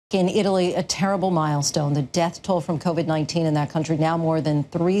In Italy, a terrible milestone. The death toll from COVID-19 in that country now more than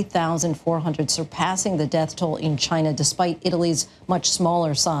 3,400, surpassing the death toll in China, despite Italy's much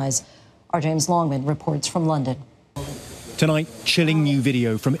smaller size. Our James Longman reports from London. Tonight, chilling new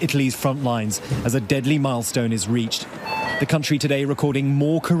video from Italy's front lines as a deadly milestone is reached. The country today recording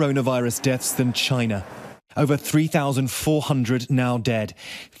more coronavirus deaths than China. Over 3,400 now dead,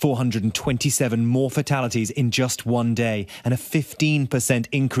 427 more fatalities in just one day, and a 15%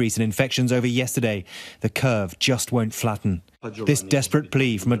 increase in infections over yesterday. The curve just won't flatten. This desperate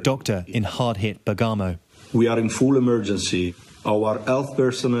plea from a doctor in hard-hit Bergamo. We are in full emergency. Our health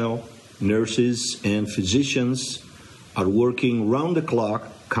personnel, nurses and physicians are working round the clock,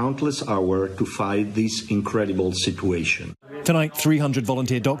 countless hours to fight this incredible situation. Tonight, 300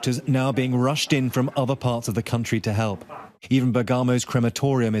 volunteer doctors now being rushed in from other parts of the country to help. Even Bergamo's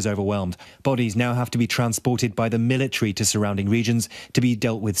crematorium is overwhelmed. Bodies now have to be transported by the military to surrounding regions to be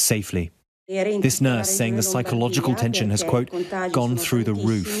dealt with safely. This nurse saying the psychological tension has, quote, gone through the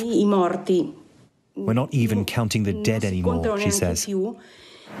roof. We're not even counting the dead anymore, she says.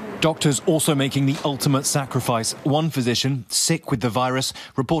 Doctors also making the ultimate sacrifice. One physician, sick with the virus,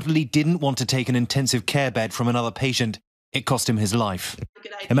 reportedly didn't want to take an intensive care bed from another patient. It cost him his life.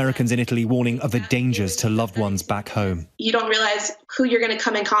 Americans in Italy warning of the dangers to loved ones back home. You don't realize who you're going to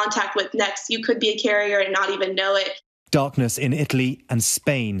come in contact with next. You could be a carrier and not even know it. Darkness in Italy and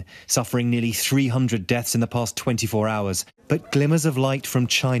Spain, suffering nearly 300 deaths in the past 24 hours. But glimmers of light from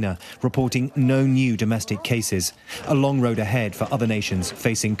China, reporting no new domestic cases. A long road ahead for other nations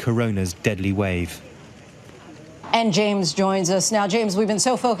facing corona's deadly wave. And James joins us now. James, we've been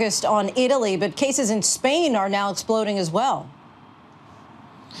so focused on Italy, but cases in Spain are now exploding as well.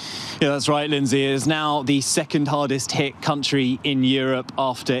 Yeah, that's right, Lindsay. It is now the second hardest hit country in Europe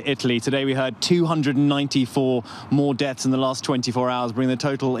after Italy. Today we heard 294 more deaths in the last 24 hours, bringing the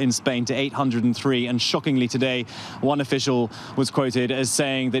total in Spain to 803. And shockingly today, one official was quoted as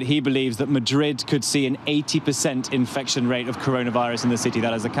saying that he believes that Madrid could see an 80% infection rate of coronavirus in the city.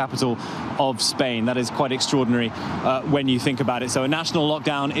 That is the capital of Spain. That is quite extraordinary when you think about it. So a national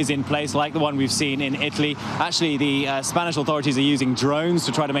lockdown is in place, like the one we've seen in Italy. Actually, the Spanish authorities are using drones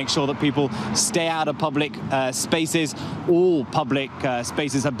to try to make sure that people stay out of public spaces. All public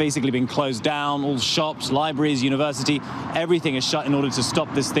spaces have basically been closed down. All shops, libraries, university, everything is shut in order to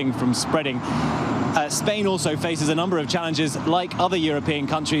stop this thing from spreading. Spain also faces a number of challenges like other European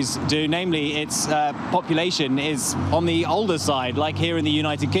countries do, namely its population is on the older side, like here in the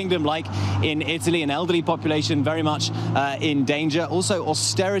United Kingdom, like in Italy, an elderly population very much in danger. Also,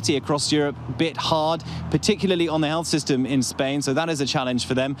 austerity across Europe bit hard, particularly on the health system in Spain, so that is a challenge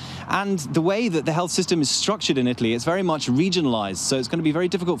for them. And the way that the health system is structured in Italy, it's very much regionalized, so it's going to be very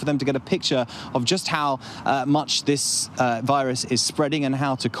difficult for them to get a picture of just how much this virus is spreading and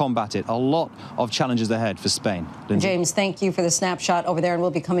how to combat it. A lot of challenges ahead for Spain. Lindsay. James, thank you for the snapshot over there, and we'll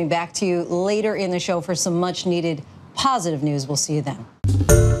be coming back to you later in the show for some much-needed positive news. We'll see you then.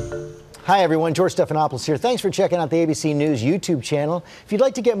 Hi, everyone. George Stephanopoulos here. Thanks for checking out the ABC News YouTube channel. If you'd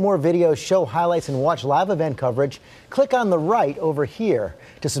like to get more videos, show highlights, and watch live event coverage, click on the right over here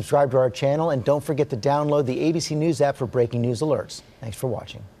to subscribe to our channel, and don't forget to download the ABC News app for breaking news alerts. Thanks for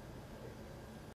watching.